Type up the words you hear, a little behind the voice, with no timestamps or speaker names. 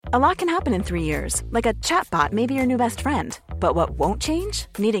A lot can happen in 3 years, like a chatbot may be your new best friend. But what won't change?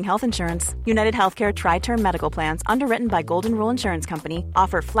 Needing health insurance. United Healthcare Tri-Term Medical Plans, underwritten by Golden Rule Insurance Company,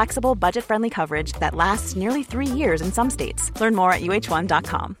 offer flexible, budget-friendly coverage that lasts nearly 3 years in some states. Learn more at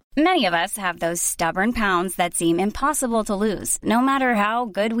uh1.com. Many of us have those stubborn pounds that seem impossible to lose, no matter how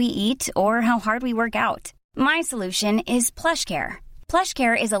good we eat or how hard we work out. My solution is PlushCare.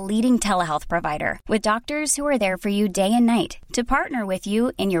 PlushCare is a leading telehealth provider with doctors who are there for you day and night to partner with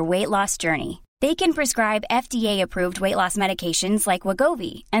you in your weight loss journey. They can prescribe FDA-approved weight loss medications like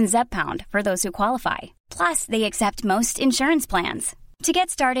Wegovy and Zepbound for those who qualify. Plus, they accept most insurance plans. To get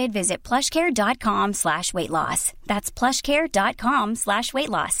started, visit plushcare.com/weightloss. That's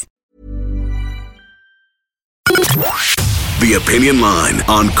plushcare.com/weightloss. The Opinion Line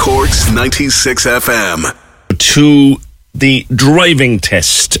on Cork's 96 FM. To the driving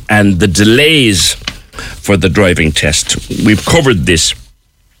test and the delays for the driving test. We've covered this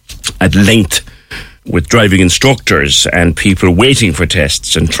at length with driving instructors and people waiting for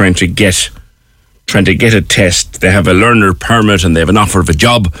tests and trying to get a test. They have a learner permit and they have an offer of a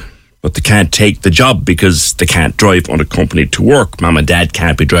job, but they can't take the job because they can't drive unaccompanied to work. Mum and dad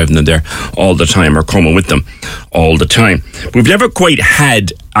can't be driving them there all the time or coming with them all the time. We've never quite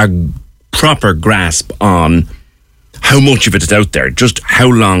had a proper grasp on how much of it is out there, just how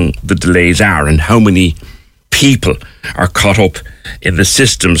long the delays are and how many people are caught up in the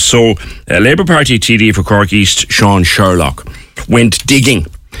system. So Labour Party TD for Cork East, Sean Sherlock, went digging.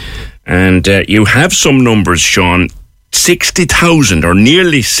 And you have some numbers, Sean, 60,000 or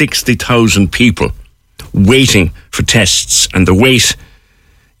nearly 60,000 people waiting for tests. And the wait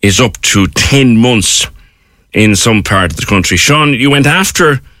is up to 10 months in some part of the country. Sean, you went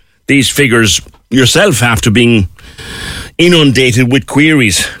after these figures yourself after being inundated with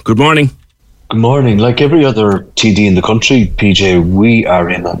queries. Good morning. Good morning. Like every other TD in the country, PJ, we are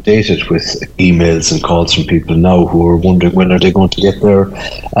inundated with emails and calls from people now who are wondering when are they going to get their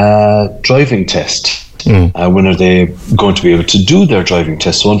driving test. When are they going to be able to do their driving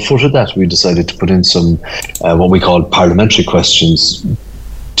test? So on foot of that, we decided to put in some what we call parliamentary questions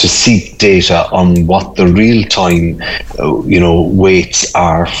to seek data on what the real-time, waits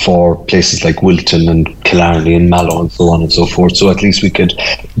are for places like Wilton and Killarney and Mallow and so on and so forth. So at least we could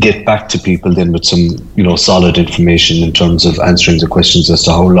get back to people then with some, solid information in terms of answering the questions as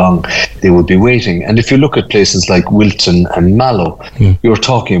to how long they would be waiting. And if you look at places like Wilton and Mallow, you're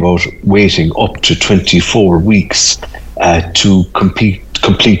talking about waiting up to 24 weeks to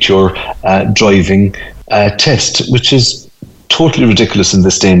complete your driving test, which is totally ridiculous in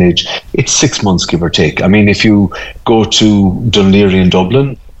this day and age. It's 6 months, give or take. I mean, if you go to Dún Laoghaire in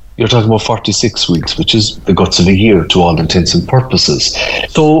Dublin, you're talking about 46 weeks, which is the guts of a year to all intents and purposes.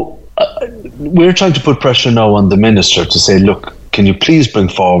 So we're trying to put pressure now on the minister to say, look, can you please bring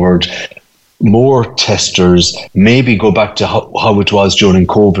forward more testers, maybe go back to how it was during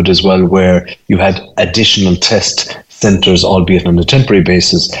COVID as well, where you had additional test centres, albeit on a temporary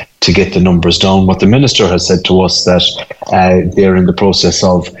basis, to get the numbers down. What the minister has said to us that they're in the process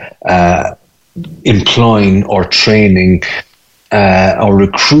of employing or training or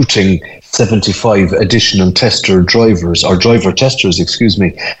recruiting 75 additional driver testers,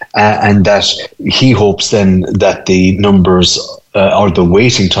 and that he hopes then that the numbers or the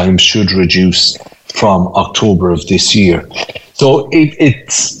waiting time should reduce from October of this year. So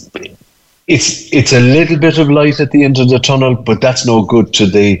it's a little bit of light at the end of the tunnel, but that's no good to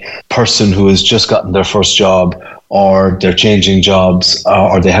the person who has just gotten their first job, or they're changing jobs,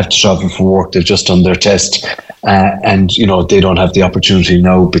 or they have to travel for work. They've just done their test, and they don't have the opportunity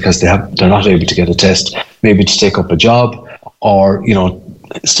now because they're not able to get a test, maybe to take up a job, or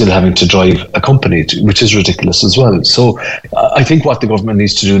still having to drive accompanied, which is ridiculous as well. So I think what the government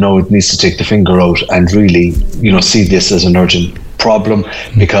needs to do now, it needs to take the finger out and really, see this as an urgent problem,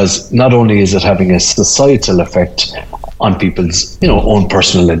 because not only is it having a societal effect on people's, own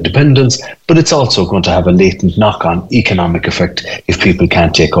personal independence, but it's also going to have a latent knock-on economic effect if people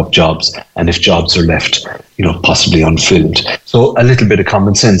can't take up jobs and if jobs are left, possibly unfilled. So a little bit of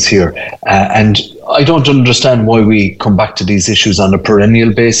common sense here. And I don't understand why we come back to these issues on a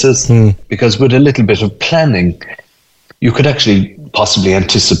perennial basis, because with a little bit of planning, you could actually possibly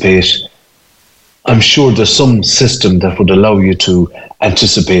anticipate. I'm sure there's some system that would allow you to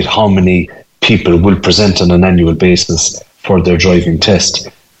anticipate how many people will present on an annual basis for their driving test.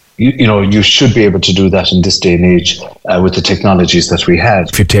 You should be able to do that in this day and age with the technologies that we have.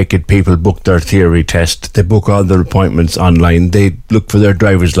 If you take it, people book their theory test, they book all their appointments online, they look for their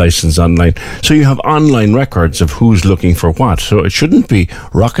driver's license online. So you have online records of who's looking for what. So it shouldn't be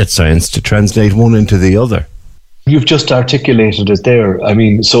rocket science to translate one into the other. You've just articulated it there. I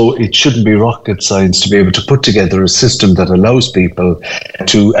mean, so it shouldn't be rocket science to be able to put together a system that allows people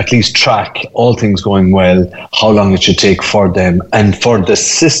to at least track all things going well, how long it should take for them, and for the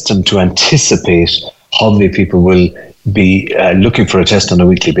system to anticipate how many people will be looking for a test on a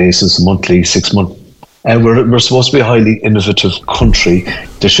weekly basis, monthly, 6 month. And we're supposed to be a highly innovative country.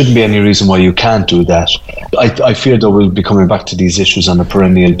 There shouldn't be any reason why you can't do that. I fear that we'll be coming back to these issues on a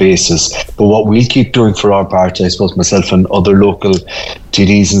perennial basis. But what we'll keep doing for our part, I suppose myself and other local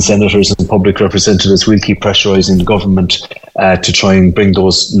TDs and senators and public representatives, we'll keep pressurising the government to try and bring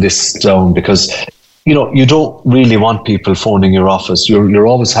those lists down, because you don't really want people phoning your office. You're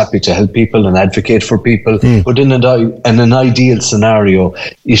always happy to help people and advocate for people. But in an ideal scenario,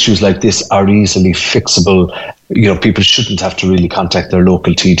 issues like this are easily fixable. People shouldn't have to really contact their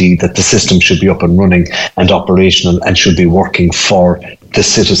local TD, that the system should be up and running and operational and should be working for the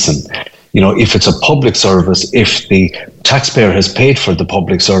citizen. If it's a public service, if the taxpayer has paid for the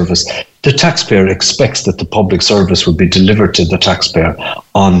public service, the taxpayer expects that the public service will be delivered to the taxpayer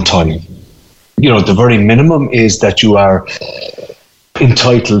on time. The very minimum is that you are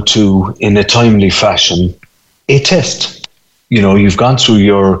entitled to, in a timely fashion, a test. You've gone through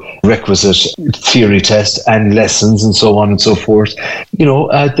your requisite theory test and lessons and so on and so forth.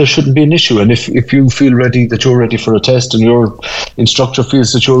 There shouldn't be an issue. And if you feel that you're ready for a test, and your instructor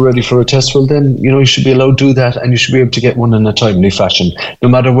feels that you're ready for a test, well then, you should be allowed to do that, and you should be able to get one in a timely fashion, no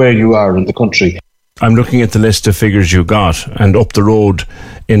matter where you are in the country. I'm looking at the list of figures you got, and up the road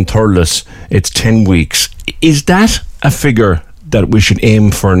in Thurles, it's 10 weeks. Is that a figure that we should aim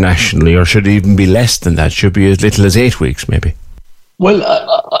for nationally, or should it even be less than that? Should it be as little as 8 weeks, maybe? Well,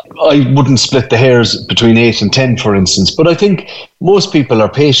 I wouldn't split the hairs between 8 and 10, for instance, but I think most people are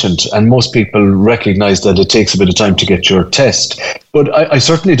patient, and most people recognise that it takes a bit of time to get your test. But I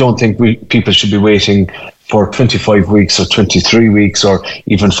certainly don't think people should be waiting for 25 weeks or 23 weeks or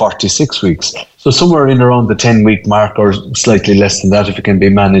even 46 weeks. So somewhere in around the 10-week mark, or slightly less than that if it can be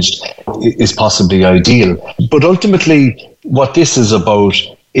managed, is possibly ideal. But ultimately, what this is about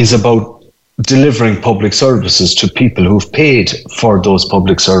delivering public services to people who've paid for those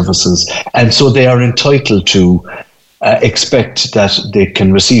public services. And so they are entitled to expect that they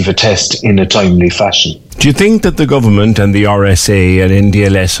can receive a test in a timely fashion. Do you think that the government and the RSA and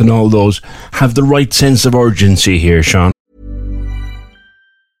NDLS and all those have the right sense of urgency here, Sean?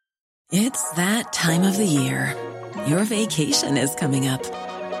 It's that time of the year. Your vacation is coming up.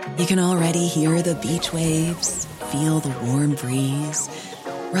 You can already hear the beach waves, feel the warm breeze,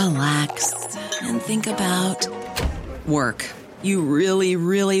 relax, and think about work. You really,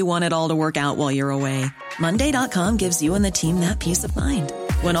 really want it all to work out while you're away. Monday.com gives you and the team that peace of mind.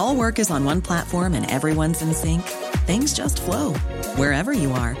 When all work is on one platform and everyone's in sync, things just flow. Wherever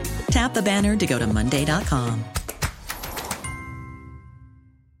you are, tap the banner to go to Monday.com.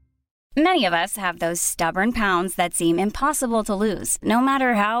 Many of us have those stubborn pounds that seem impossible to lose, no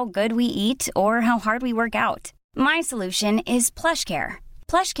matter how good we eat or how hard we work out. My solution is PlushCare.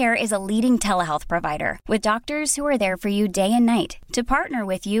 PlushCare is a leading telehealth provider with doctors who are there for you day and night to partner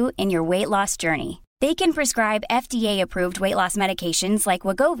with you in your weight loss journey. They can prescribe FDA-approved weight loss medications like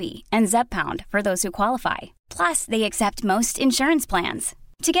Wegovy and Zepbound for those who qualify. Plus, they accept most insurance plans.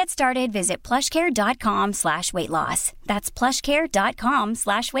 To get started, visit plushcare.com/weightloss. That's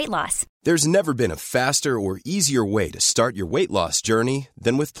plushcare.com/weightloss. There's never been a faster or easier way to start your weight loss journey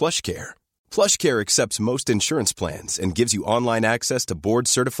than with PlushCare. PlushCare accepts most insurance plans and gives you online access to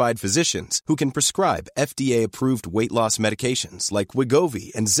board-certified physicians who can prescribe FDA-approved weight loss medications like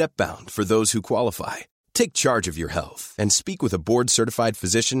Wegovy and Zepbound for those who qualify. Take charge of your health and speak with a board-certified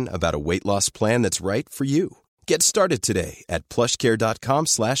physician about a weight loss plan that's right for you. Get started today at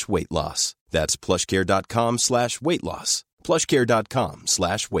plushcare.com/weightloss. That's plushcare.com/weightloss.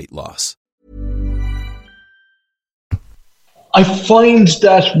 plushcare.com/weightloss. I find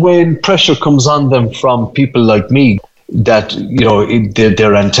that when pressure comes on them from people like me, that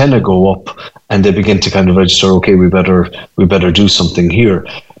their antenna go up and they begin to kind of register, okay, we better do something here.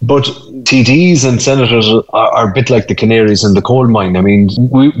 But TDs and senators are a bit like the canaries in the coal mine. I mean,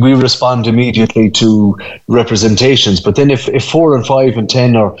 we respond immediately to representations, but then if 4 and 5 and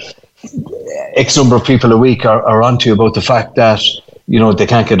 10 or X number of people a week are onto you about the fact that they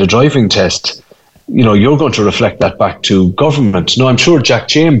can't get a driving test, you're going to reflect that back to government. Now, I'm sure Jack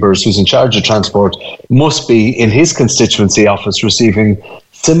Chambers, who's in charge of transport, must be in his constituency office receiving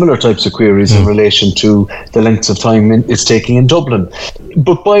similar types of queries in relation to the lengths of time it's taking in Dublin.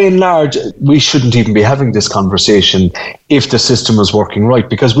 But by and large, we shouldn't even be having this conversation if the system was working right,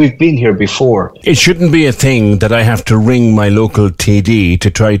 because we've been here before. It shouldn't be a thing that I have to ring my local TD to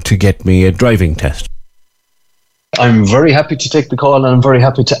try to get me a driving test. I'm very happy to take the call, and I'm very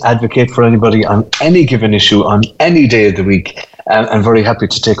happy to advocate for anybody on any given issue on any day of the week. I'm very happy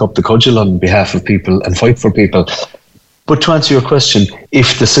to take up the cudgel on behalf of people and fight for people. But to answer your question,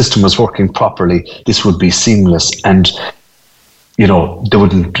 if the system was working properly, this would be seamless, and there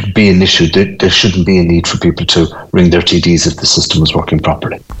wouldn't be an issue. There shouldn't be a need for people to ring their TDs if the system was working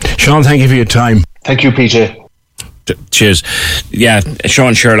properly. Sean, thank you for your time. Thank you, PJ. Cheers. Yeah,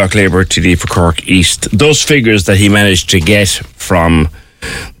 Sean Sherlock, Labour TD for Cork East. Those figures that he managed to get from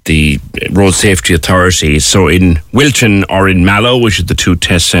the Road Safety Authority, so in Wilton or in Mallow, which are the two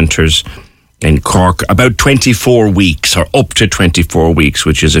test centres in Cork, about 24 weeks or up to 24 weeks,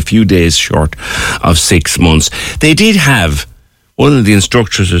 which is a few days short of 6 months. They did have, one of the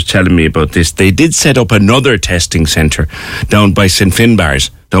instructors was telling me about this, they did set up another testing centre down by St Finbarrs,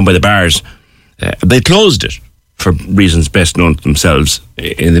 down by the bars. They closed it for reasons best known to themselves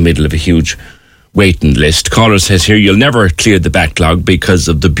in the middle of a huge waiting list. Caller says here, you'll never clear the backlog because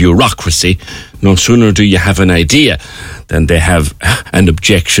of the bureaucracy. No sooner do you have an idea than they have an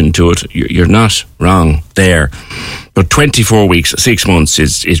objection to it. You're not wrong there. But 24 weeks, 6 months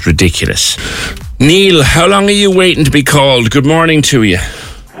is ridiculous. Neil, how long are you waiting to be called? Good morning to you.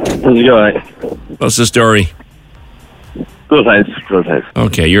 How's it going? What's the story? Good, thanks.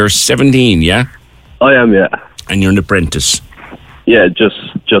 Okay, you're 17, yeah? I am, yeah. And you're an apprentice? Yeah, just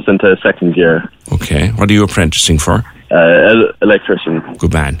into second year. Okay, what are you apprenticing for? Electrician.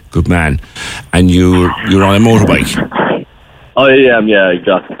 Good man. And you're on a motorbike? I am, yeah. I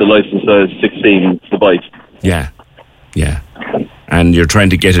got the licence when I was 16, the bike. Yeah. And you're trying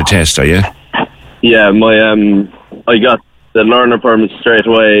to get a test, are you? Yeah, I got the learner permit straight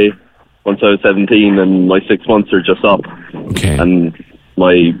away once I was 17, and my 6 months are just up. Okay. And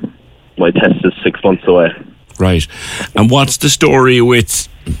my test is 6 months away. Right. And what's the story with...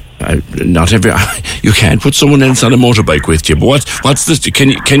 you can't put someone else on a motorbike with you, but what's this?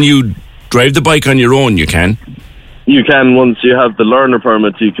 Can you drive the bike on your own? You can? You can. Once you have the learner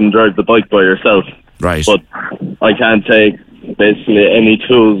permit, you can drive the bike by yourself. Right. But I can't take basically any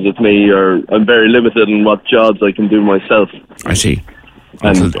tools with me, or I'm very limited in what jobs I can do myself. I see.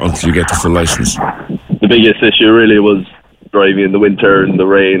 Until you get the full licence. The biggest issue really was driving in the winter and the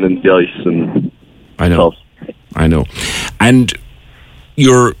rain and the ice and stuff. I know. And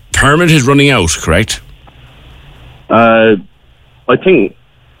your permit is running out, correct? I think,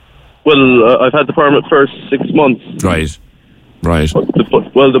 I've had the permit for 6 months. Right.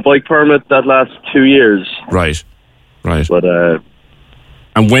 The bike permit, that lasts 2 years. Right. But,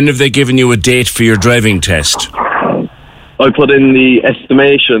 and when have they given you a date for your driving test? I put in the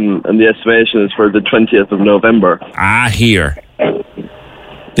estimation, and the estimation is for the 20th of November. Here.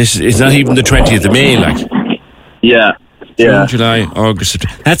 This is not even the 20th of May, like. Yeah. June, July, August,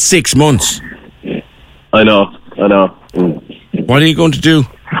 September. That's 6 months. I know. What are you going to do?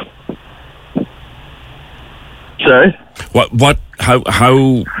 Sorry?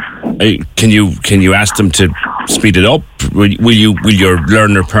 How can you ask them to speed it up? Will your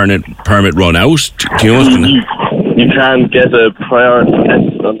learner permit run out? Do you know you can't get a priority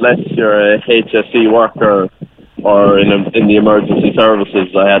test unless you're a HSE worker or in the emergency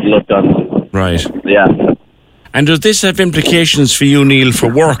services. I had looked on. Right. Yeah. And does this have implications for you, Neil, for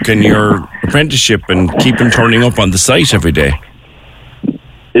work and your apprenticeship and keeping turning up on the site every day?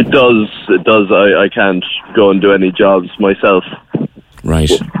 It does. I can't go and do any jobs myself. Right.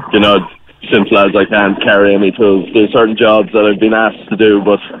 Simple as I can't carry any tools. There's certain jobs that I've been asked to do,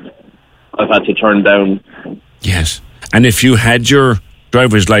 but I've had to turn down. Yes. And if you had your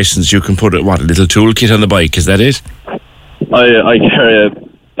driver's license, you can put a little toolkit on the bike, is that it? I carry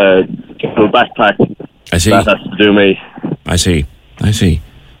a backpack. I see. That has to do me. I see.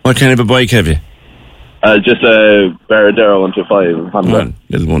 What kind of a bike have you? Just a Baradero 125.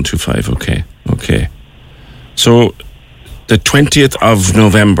 Little 125, okay. So, the 20th of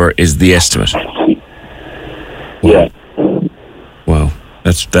November is the estimate? Wow. Yeah. Wow.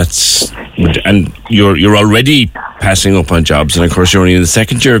 That's and you're already passing up on jobs, and of course you're only in the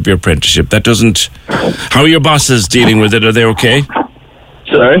second year of your apprenticeship. That doesn't... How are your bosses dealing with it? Are they okay?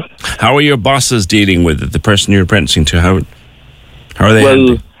 Sorry? How are your bosses dealing with it? The person you're apprenticing to, how are they?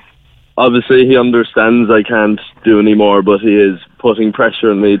 Well, obviously he understands I can't do any more, but he is putting pressure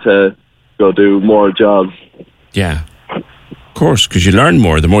on me to go do more jobs. Yeah. Of course, because you learn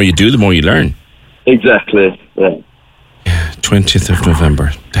more. The more you do, the more you learn. Exactly, yeah. 20th of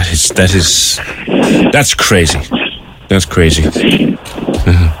November. That's crazy. That's crazy. You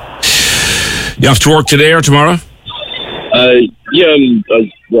have to work today or tomorrow? Yeah,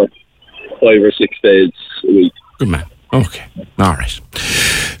 I work 5 or 6 days a week. Good man. Okay. All right.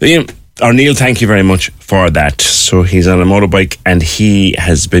 Neil, thank you very much for that. So he's on a motorbike and he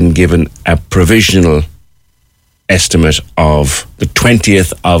has been given a provisional estimate of the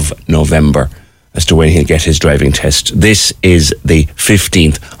 20th of November as to when he'll get his driving test. This is the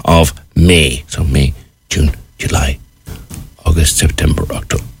 15th of May. So May, June, July, August, September,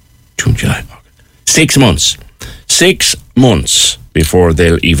 October, June, July, August. 6 months. 6 months before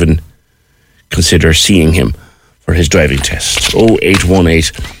they'll even consider seeing him for his driving test.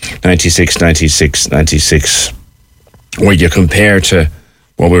 0818 96 96 96. Where you compare to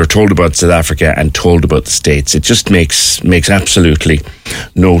what we were told about South Africa and told about the States. It just makes absolutely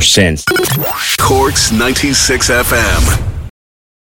no sense. Cork's 96 FM.